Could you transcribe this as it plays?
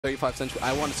35 cents.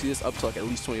 I want to see this up to like at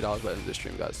least $20 by the end of this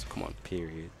stream, guys. Come on.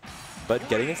 Period. But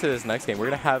getting into this next game, we're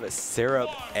going to have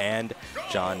Syrup and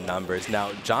John Numbers.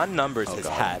 Now, John Numbers has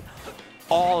had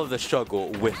all of the struggle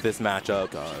with this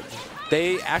matchup.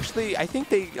 They actually, I think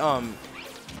they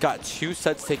got 2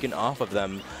 sets taken off of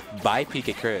them by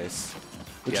PK Chris,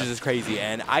 which is just crazy.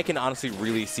 And I can honestly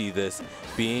really see this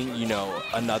being, you know,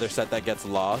 another set that gets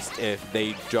lost if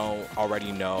they don't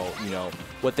already know, you know,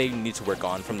 what they need to work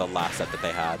on from the last set that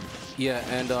they had. Yeah,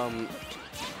 and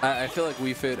I feel like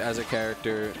WeFit as a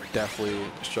character definitely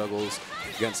struggles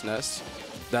against Ness.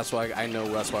 That's why I know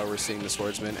that's why we're seeing the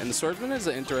Swordsman. And the Swordsman is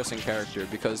an interesting character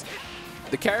because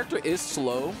the character is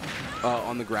slow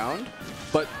on the ground,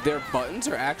 but their buttons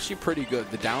are actually pretty good.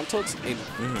 The down tilt's in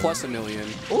plus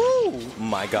 1,000,000. Ooh,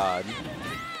 my God.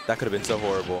 That could have been so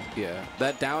horrible. Yeah,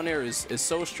 that down air is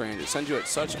so strange. It sends you at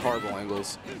such horrible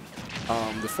angles.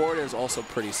 The forward air is also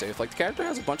pretty safe. Like, the character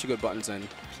has a bunch of good buttons in.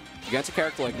 Against a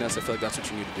character like Ness, I feel like that's what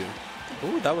you need to do.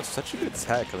 Ooh, that was such a good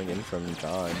tech coming in from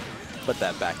John. But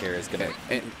that back air is going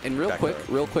to... And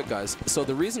real quick, guys. So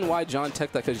the reason why John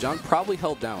teched that, because John probably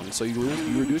held down. So you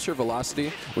reduce your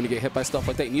velocity when you get hit by stuff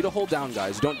like that. You need to hold down,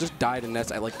 guys. You don't just die to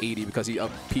Ness at like 80 because he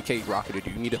PK rocketed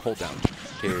you. You need to hold down.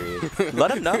 Period.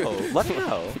 Let him know. Let him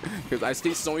know. Because I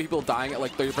see so many people dying at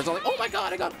like 30%. I'm like, oh my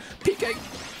God, I got PK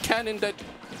cannon at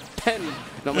 10. And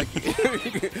I'm like,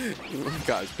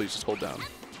 guys, please just hold down.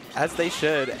 As they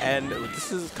should, and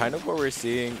this is kind of what we're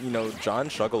seeing, you know, John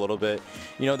struggle a little bit.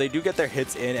 You know, they do get their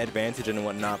hits in advantage and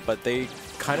whatnot, but they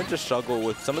kind of just struggle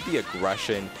with some of the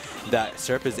aggression that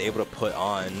Syrup is able to put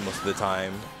on most of the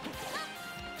time.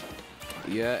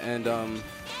 Yeah, and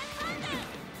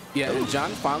John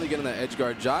finally getting that edge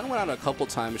guard. John went out a couple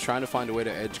times trying to find a way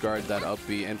to edge guard that up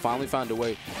B, and finally found a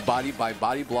way body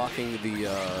blocking the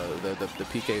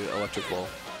PK electric ball.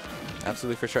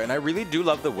 Absolutely, for sure. And I really do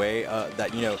love the way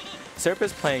that, you know, Syrup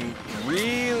is playing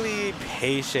really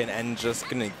patient and just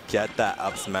going to get that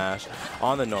up smash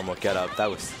on the normal get up. That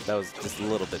was just a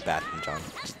little bit bad from John.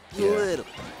 Just a little.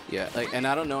 Yeah, like, and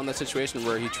I don't know in that situation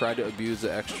where he tried to abuse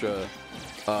the extra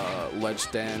ledge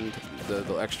stand, the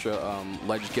extra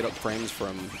ledge get up frames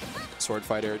from Sword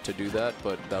Fighter to do that,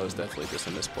 but that was definitely just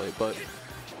a misplay. But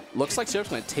looks like Syrup's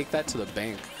going to take that to the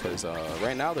bank because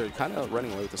right now they're kind of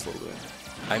running away with this a little bit.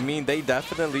 I mean, they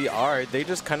definitely are. They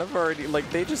just kind of already, like,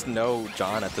 they just know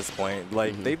John at this point.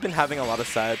 Like, they've been having a lot of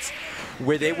sets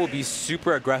where they will be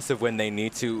super aggressive when they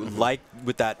need to, like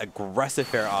with that aggressive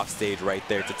fair off stage right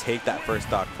there to take that first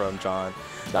stock from John.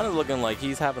 John is looking like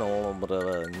he's having a little bit of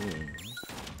a,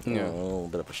 a little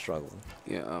bit of a struggle.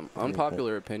 Yeah,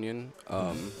 unpopular opinion.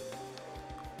 You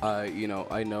know,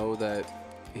 I know that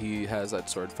he has that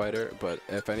Sword Fighter, but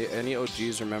if any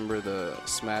OGs remember the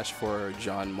smash for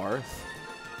John Marth,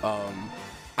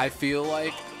 I feel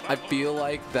like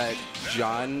that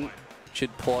John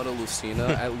should pull out a Lucina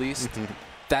at least.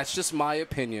 That's just my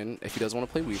opinion if he doesn't want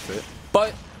to play Wii Fit.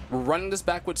 But we're running this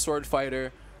back with Sword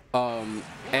Fighter, yeah,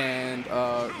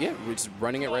 we're just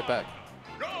running it right back.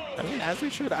 I mean, as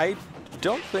we should. I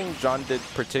don't think John did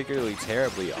particularly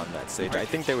terribly on that stage. I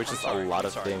think there was just a lot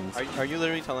of things. Are you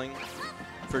literally telling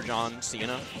for John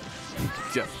Cena?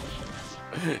 Yeah.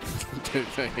 Dude,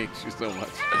 I hate you so much.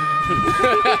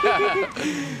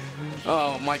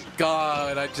 Oh my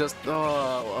God! I just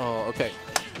okay.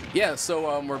 Yeah,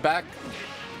 so we're back.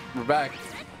 We're back.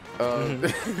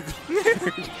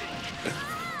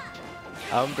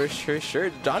 For sure.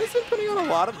 John has been putting on a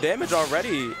lot of damage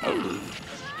already. I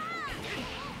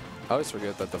always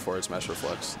forget that the forward smash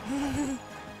reflects.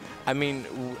 I mean,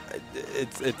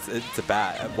 it's a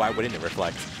bad. Why wouldn't it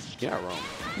reflect? Yeah, wrong.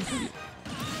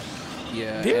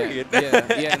 Yeah. Period.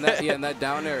 And that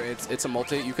down air, it's a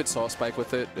multi. You could saw spike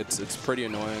with it. It's pretty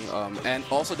annoying. And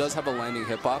also does have a landing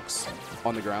hitbox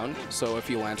on the ground. So if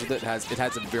he lands with it, it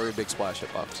has a very big splash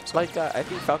hitbox. So. Like I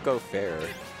think Falco Fair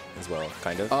as well,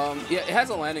 kind of. Yeah, it has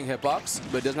a landing hitbox,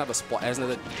 but it doesn't have a splash. It has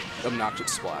an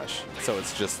obnoxious splash. So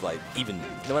it's just like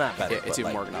no, not better. Yeah, it's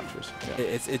even more obnoxious. Yeah.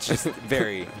 It's just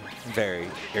very, very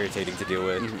irritating to deal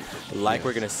with, like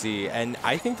we're gonna see. And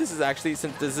I think this is actually,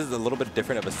 since this is a little bit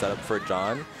different of a setup for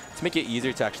John, to make it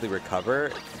easier to actually recover,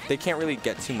 they can't really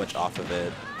get too much off of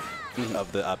it,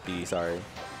 of the up B. Sorry.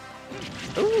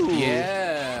 Ooh.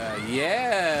 Yeah.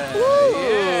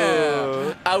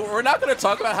 Ooh. We're not going to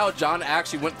talk about how John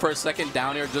actually went for a second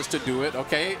down air just to do it,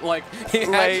 okay? Like, he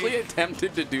actually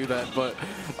attempted to do that, but,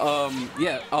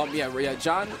 yeah,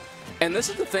 John, and this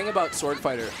is the thing about Sword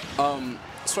Fighter.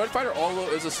 Sword Fighter, although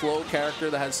is a slow character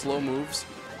that has slow moves,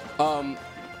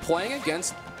 playing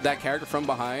against that character from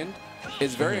behind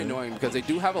is very annoying because they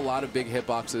do have a lot of big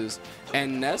hitboxes,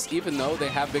 and Ness, even though they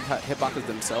have big hitboxes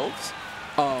themselves,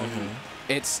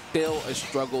 it's still a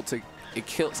struggle to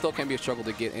still can be a struggle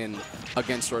to get in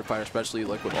against Sword Fighter, especially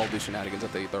like with all these shenanigans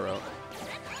that they throw out.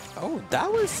 Oh, that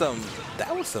was some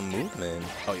movement.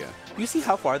 Oh yeah. You see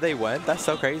how far they went? That's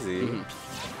so crazy.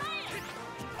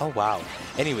 Oh wow.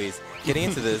 Anyways, getting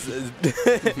into this,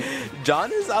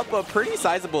 John is up a pretty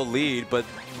sizable lead, but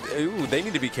ooh, they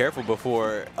need to be careful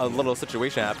before a little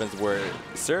situation happens where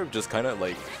Syrup just kind of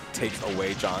like takes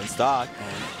away John's stock.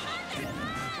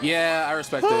 Yeah, I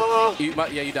respect it.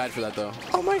 You died for that though.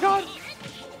 Oh my god.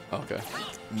 Okay.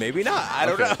 Maybe not. I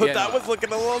don't know. Yeah, that was looking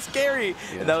a little scary.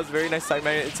 Yeah. And that was very nice side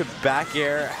man into back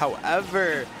air.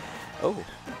 However, oh,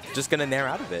 just going to nair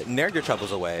out of it. Nair your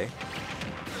troubles away.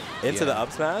 Into the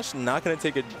up smash. Not going to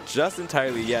take it just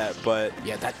entirely yet, but...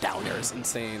 Yeah, that down air is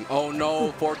insane. Oh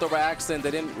no, fourth over accident.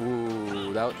 They didn't...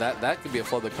 Ooh, that could be a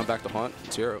flood that come back to haunt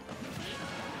Zero.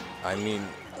 I mean,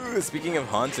 speaking of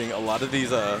haunting, a lot of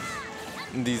these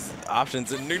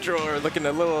options in neutral are looking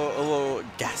a little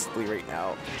ghastly right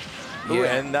now. Ooh,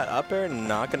 and that up air,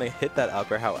 not going to hit that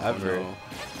up air, however.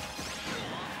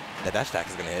 The dash attack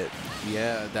is going to hit.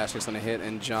 Yeah, dash is going to hit,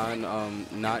 and John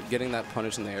not getting that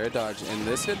punish in the air dodge. And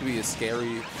this could be a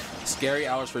scary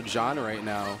hours for John right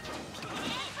now.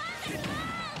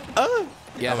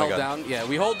 Yeah, hold down. Yeah,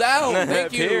 we hold down.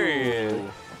 Thank you.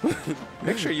 Period.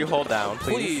 Make sure you hold down,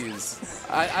 please. Please.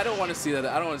 I don't want to see that.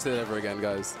 I don't want to see that ever again,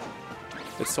 guys.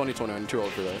 It's 2020. I'm too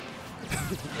old for that.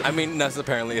 I mean, Ness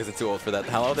apparently isn't too old for that.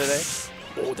 How old are they?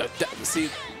 Oh, see,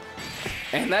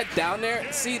 and that down air,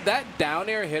 that down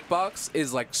air hitbox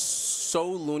is like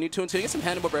so Looney Tunes. Can you get some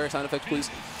Hanna-Barbera sound effects, please?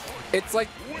 It's like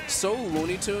so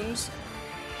Looney Tunes,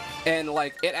 and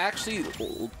like it actually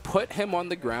put him on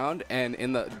the ground and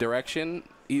in the direction,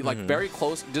 like very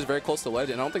close to ledge.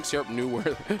 And I don't think Syrup knew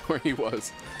where he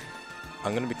was.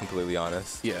 I'm gonna be completely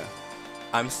honest. Yeah.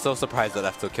 I'm so surprised that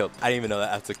F2 killed. I didn't even know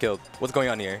that F2 killed. What's going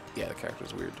on here? Yeah, the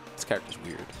character's weird. This character's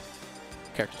weird.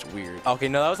 Character's weird. Okay,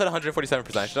 no, that was at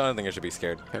 147%. I don't think I should be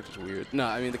scared. Character's weird. No,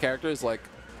 I mean the character is like,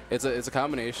 it's a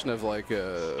combination of like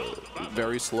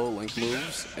very slow link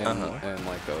moves and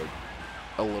like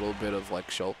a little bit of like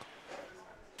Shulk.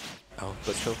 Oh,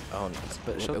 but Shulk. Oh, no,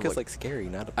 but Shulk is like scary,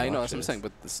 not obnoxious. I know that's what I'm saying,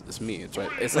 but this is me. It's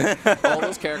right. It's like all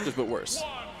those characters, but worse.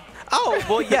 Oh,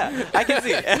 well, yeah, I can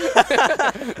see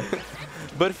it.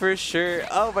 But for sure,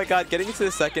 oh my god, getting into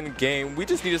the second game, we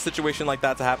just need a situation like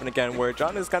that to happen again where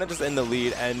John is kind of just in the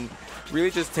lead and really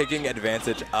just taking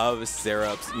advantage of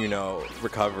Syrup's,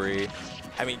 recovery.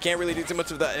 I mean, you can't really do too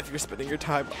much of that if you're spending your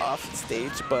time off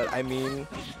stage, but I mean,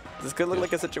 this could look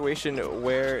like a situation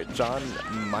where John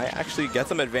might actually get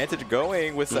some advantage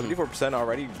going with 74%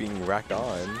 already being racked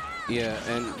on. Yeah,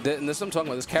 and this is what I'm talking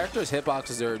about. This character's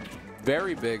hitboxes are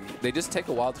very big. They just take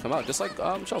a while to come out, just like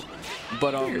Shulk.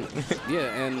 But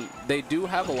yeah, and they do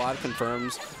have a lot of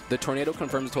confirms. The tornado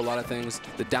confirms to a lot of things.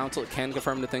 The down tilt can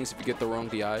confirm to things if you get the wrong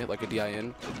DI, like a DI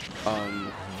in.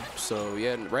 So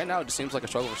yeah, right now it just seems like a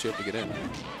struggle for Syrup to get in.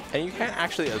 And you can't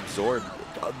actually absorb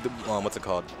what's it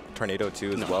called, tornado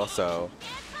 2 as well. So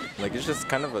like it's just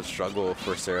kind of a struggle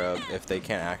for Syrup if they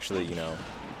can't actually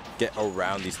get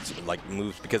around these like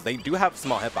moves, because they do have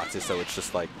small hitboxes. So it's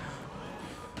just like.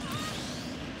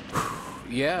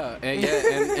 Yeah,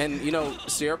 and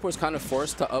Syrup was kind of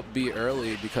forced to up B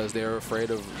early because they were afraid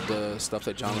of the stuff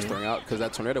that John was throwing out, because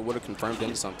that tornado would have confirmed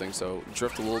into something. So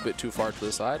drift a little bit too far to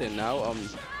the side, and now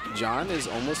John is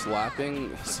almost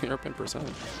lapping Syrup in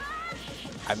percent.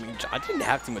 I mean, John didn't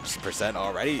have too much percent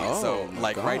already, so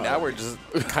like right now we're just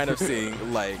kind of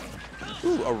seeing like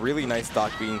a really nice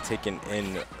stock being taken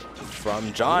in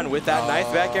from John with that nice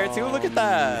back air too. Look at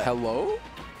that. Hello?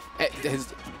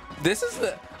 This is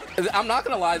the... I'm not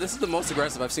gonna lie, this is the most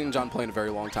aggressive I've seen John play in a very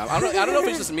long time. I don't know if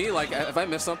it's just me. Like, if I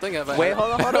missed something, have I? Wait,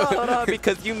 hold on,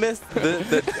 because you missed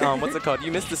the what's it called?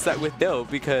 You missed the set with Dill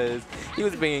because he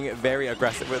was being very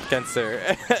aggressive against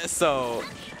her. So,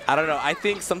 I don't know. I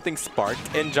think something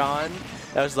sparked in John.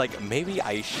 I was like, maybe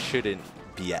I shouldn't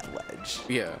be at ledge.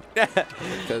 Yeah,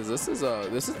 because this is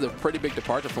a pretty big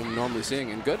departure from what we're normally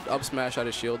seeing. And good up smash out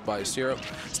of shield by Syrup.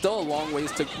 Still a long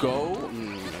ways to go.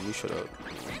 You should have.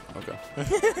 Okay.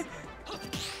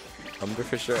 Umber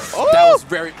for sure. Oh! That was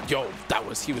very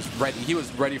he was ready. He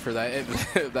was ready for that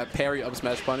that parry up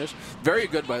smash punish. Very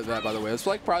good by that, by the way. It's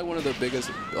like probably one of the biggest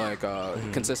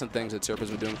consistent things that Syrup has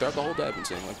been doing throughout the whole day. I've been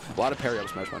seeing like a lot of parry up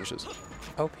smash punishes.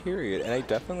 Oh, period. And I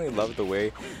definitely love the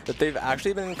way that they've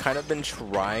actually been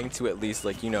trying to at least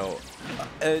like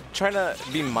trying to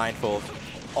be mindful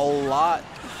of a lot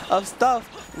of stuff.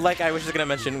 Like I was just gonna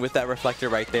mention with that reflector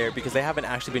right there, because they haven't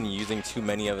actually been using too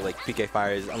many of like PK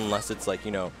fires unless it's like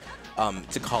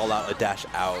to call out a dash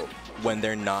out when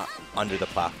they're not under the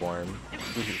platform.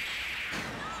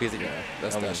 Because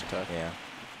that's dash attack. Yeah.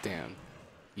 Damn.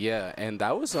 Yeah, and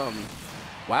that was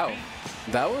wow,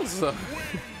 that was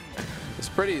that's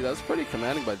pretty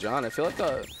commanding by John. I feel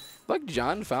like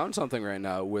John found something right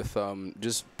now with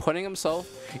just putting himself.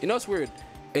 You know, it's weird.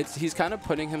 He's kind of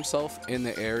putting himself in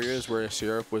the areas where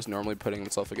Syrup was normally putting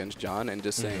himself against John, and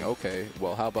just saying, okay,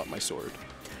 well, how about my sword?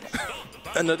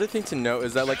 Another thing to note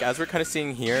is that, like, as we're kind of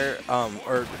seeing here,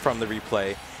 or from the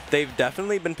replay, they've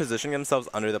definitely been positioning themselves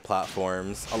under the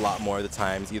platforms a lot more of the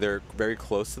times, either very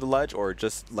close to the ledge or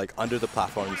just like under the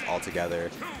platforms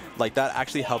altogether. Like, that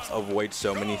actually helps avoid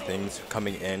so many things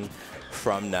coming in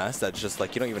from Ness. That's just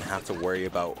like, you don't even have to worry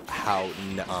about how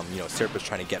you know, Syrup is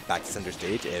trying to get back to center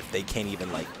stage if they can't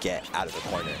even like get out of the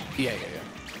corner. Yeah.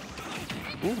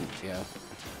 Ooh, yeah.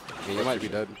 Yeah, you might be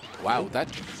dead. Wow, that.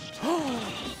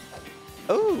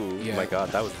 Oh yeah. My God,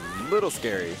 that was a little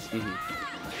scary.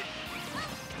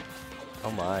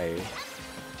 Oh my.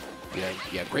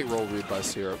 Yeah, great roll read by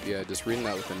Syrup. Yeah, just reading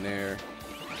that with the nair.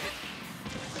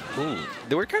 Ooh.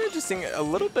 They were kind of just seeing a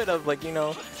little bit of, like, you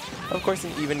know, of course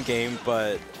an even game,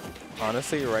 but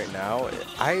honestly right now,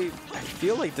 I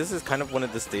feel like this is kind of one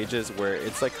of the stages where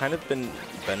it's like kind of been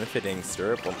benefiting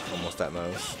Syrup almost at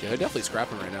most. Yeah, they're definitely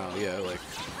scrapping right now. Yeah, like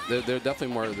there's definitely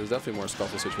more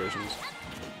scuffle situations.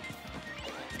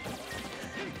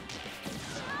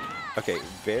 Okay,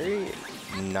 very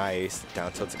nice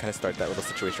down tilt to kind of start that little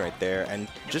situation right there and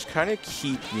just kind of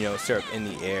keep, you know, Syrup in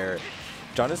the air.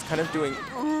 John is kind of doing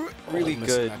really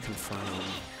good. That confirm.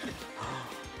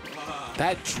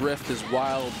 That drift is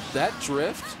wild. That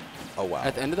drift. Oh wow.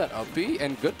 At the end of that up B,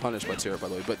 and good punish by Syrup, by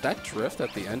the way, but that drift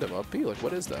at the end of up B, like,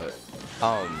 what is that?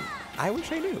 I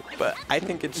wish I knew, but I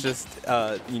think it's just,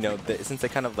 you know, since they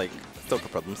kind of like still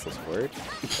problem this word,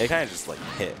 they kind of just like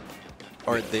hit.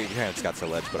 Or they kind of just got to the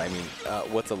ledge, but I mean,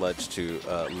 what's a ledge to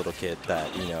a little kid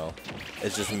that, you know,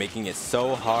 is just making it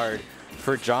so hard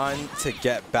for John to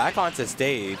get back onto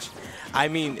stage. I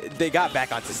mean, they got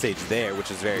back onto stage there, which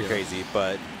is very crazy,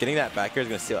 but getting that back here is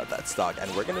going to seal out that stock,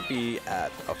 and we're going to be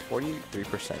at a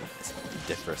 43%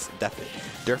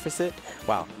 deficit.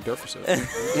 Wow. Deficit.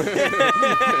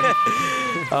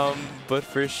 But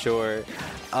for sure,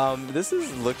 this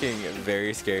is looking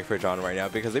very scary for John right now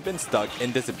because they've been stuck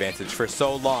in disadvantage for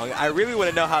so long. I really want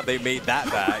to know how they made that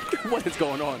back. What is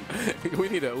going on? We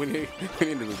need the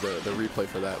replay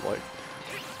for that. Like,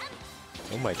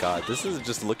 oh my God, this is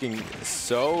just looking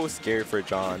so scary for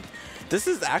John. This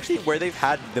is actually where they've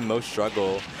had the most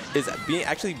struggle, is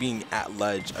actually being at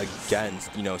ledge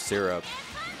against, you know, Syrup.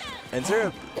 And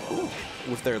Syrup,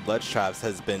 with their ledge traps,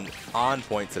 has been on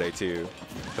point today too,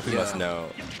 if we must know.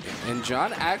 And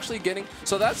John actually getting,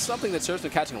 so that's something that Syrup's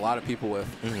been catching a lot of people with.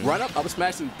 Run up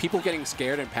smash, and people getting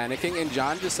scared and panicking, and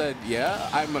John just said, yeah,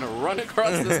 I'm going to run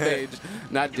across the stage,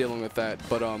 not dealing with that.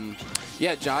 But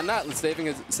yeah, John not saving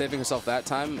himself that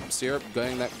time, Syrup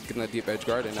getting that deep edge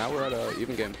guard, and now we're at an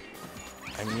even game.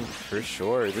 I mean, for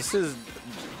sure. This is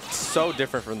so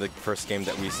different from the first game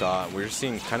that we saw. We're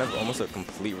seeing kind of almost a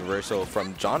complete reversal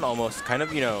from John, almost kind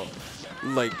of, you know,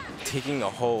 like taking a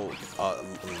whole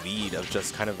lead of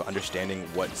just kind of understanding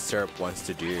what Syrup wants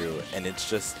to do. And it's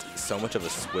just so much of a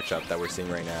switch up that we're seeing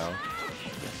right now.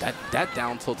 That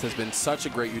down tilt has been such a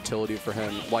great utility for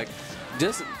him. Like,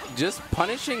 just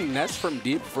punishing Ness from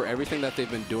deep for everything that they've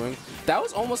been doing. That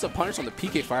was almost a punish on the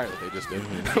PK fire that they just did.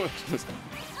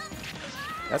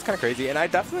 That's kind of crazy, and I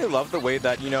definitely love the way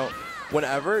that, you know,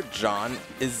 whenever John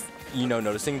is, you know,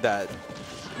 noticing that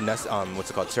Ness,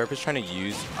 Syrup is trying to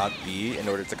use up B in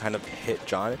order to kind of hit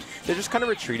John, they're just kind of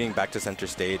retreating back to center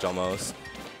stage almost.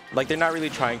 Like, they're not really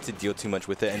trying to deal too much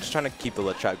with it and just trying to keep the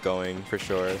ledge trap going for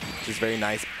sure, which is very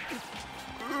nice.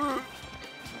 Are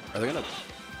they gonna?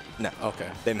 No. Okay.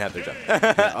 They didn't have their jump.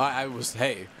 Yeah,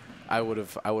 I would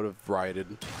have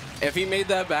rioted. If he made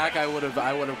that back, I would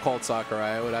have called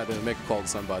Sakurai. I would have had to make a call to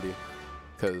somebody,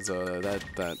 because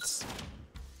that's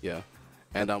yeah.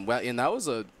 And and that was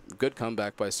a good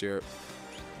comeback by Syrup.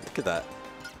 Look at that.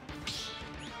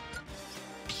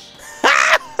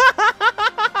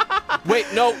 Wait,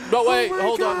 no, wait,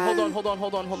 Oh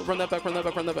hold on, run that back. We run that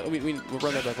back a little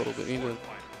bit. We need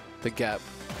the gap.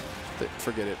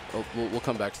 Forget it. We'll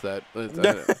come back to that. We'll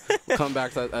come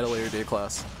back to that at a later day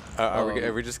class. Are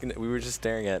we just gonna? We were just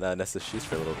staring at Ness's shoes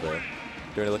for a little bit.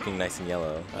 They're looking nice and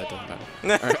yellow. I don't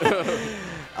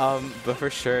know. But for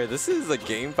sure, this is a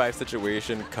Game 5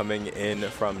 situation coming in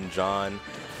from John.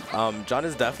 John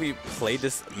has definitely played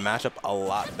this matchup a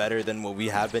lot better than what we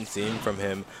have been seeing from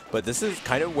him. But this is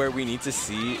kind of where we need to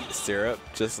see Syrup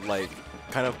just like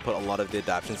kind of put a lot of the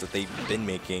adaptations that they've been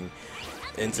making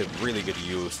into really good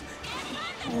use.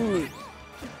 Ooh.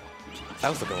 That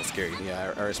was looking a little scary.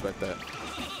 Yeah, I respect that.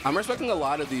 I'm respecting a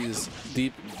lot of these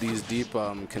deep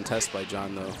contests by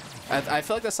John though. I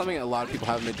feel like that's something a lot of people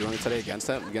haven't been doing today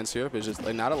against Europe. Is just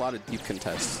like not a lot of deep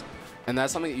contests, and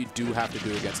that's something that you do have to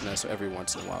do against Ness every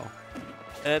once in a while.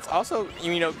 And it's also,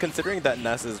 you know, considering that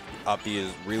Ness's up B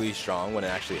is really strong when it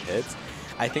actually hits,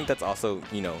 I think that's also,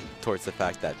 you know, towards the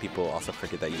fact that people also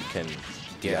forget that you can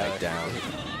get down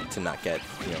to not get,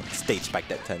 you know, stage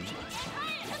spiked at 10.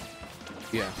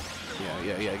 Yeah.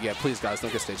 Please, guys,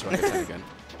 don't get stage spiked at 10 again.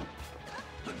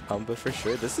 But for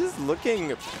sure, this is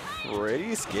looking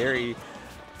pretty scary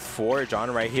for John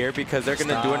right here because they're going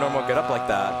to do a normal get up like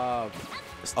that.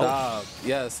 Stop. Oh.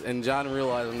 Yes, and John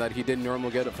realizing that he did normal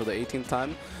get up for the 18th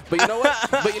time. But you know what?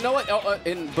 But you know what?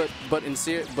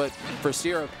 But for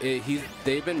Syrup,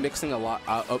 they've been mixing a lot.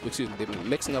 They've been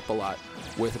mixing up a lot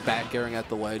with back airing at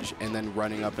the ledge and then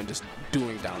running up and just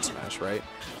doing down smash, right?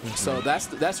 So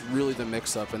that's really the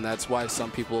mix-up, and that's why some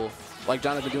people like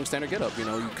John have been doing standard get up. You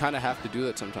know, you kind of have to do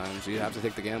that sometimes. You have to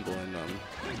take the gamble, and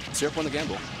Syrup won the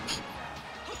gamble.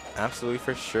 Absolutely,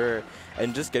 for sure.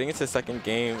 And just getting into the second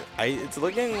game, it's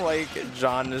looking like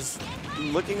John is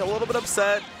looking a little bit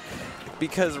upset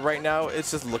because right now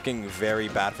it's just looking very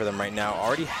bad for them right now.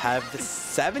 Already have the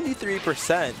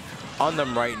 73% on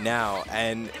them right now,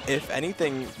 and if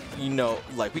anything, you know,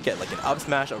 like we get like an up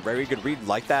smash, a very good read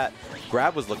like that.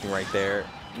 Grab was looking right there.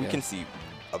 We can see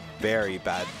a very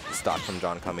bad stock from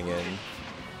John coming in.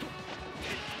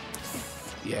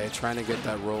 Yeah, trying to get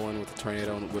that roll in with the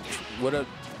tornado, which would have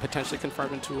potentially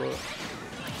confirmed into a...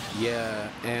 Yeah,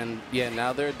 and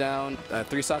now they're down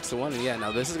 3 stocks to 1, and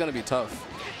now this is going to be tough.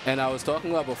 And I was talking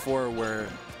about before where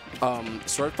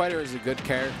Sword Fighter is a good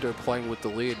character playing with the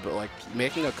lead, but like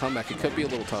making a comeback, it could be a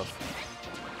little tough.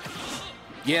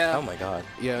 Yeah. Oh my god.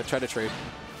 Yeah, try to trade.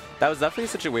 That was definitely a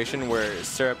situation where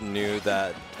Syrup knew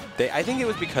that I think it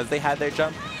was because they had their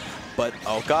jump, but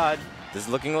oh god, this is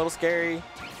looking a little scary.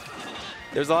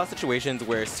 There's a lot of situations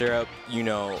where Syrup, you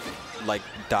know, like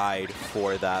died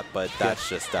for that, but that's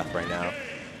just death right now.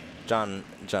 John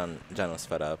was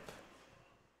fed up.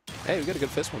 Hey, we got a good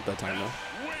fist bump that time though.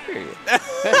 Period. Hey,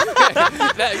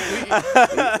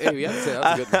 yeah,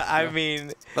 that was good. I mean,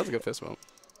 that was a good fist bump.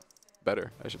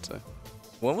 Better, I should say.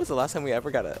 When was the last time we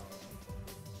ever got it?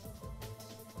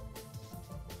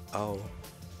 Oh.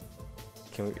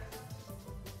 Can we?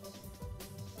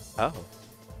 Oh.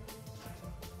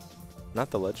 Not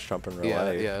the ledge jump in real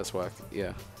life. Yeah, that's whack.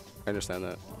 Yeah, I understand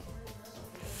that.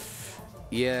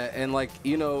 Yeah, and like,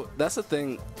 you know, that's the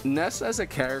thing. Ness as a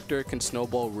character can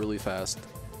snowball really fast.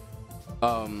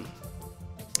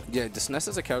 Yeah, just Ness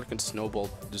as a character can snowball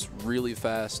just really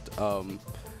fast.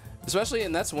 Especially,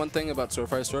 and that's one thing about Sword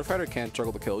Fighter. Sword Fighter can't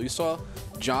juggle the kill. You saw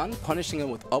John punishing him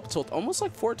with up tilt almost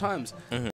like 4 times.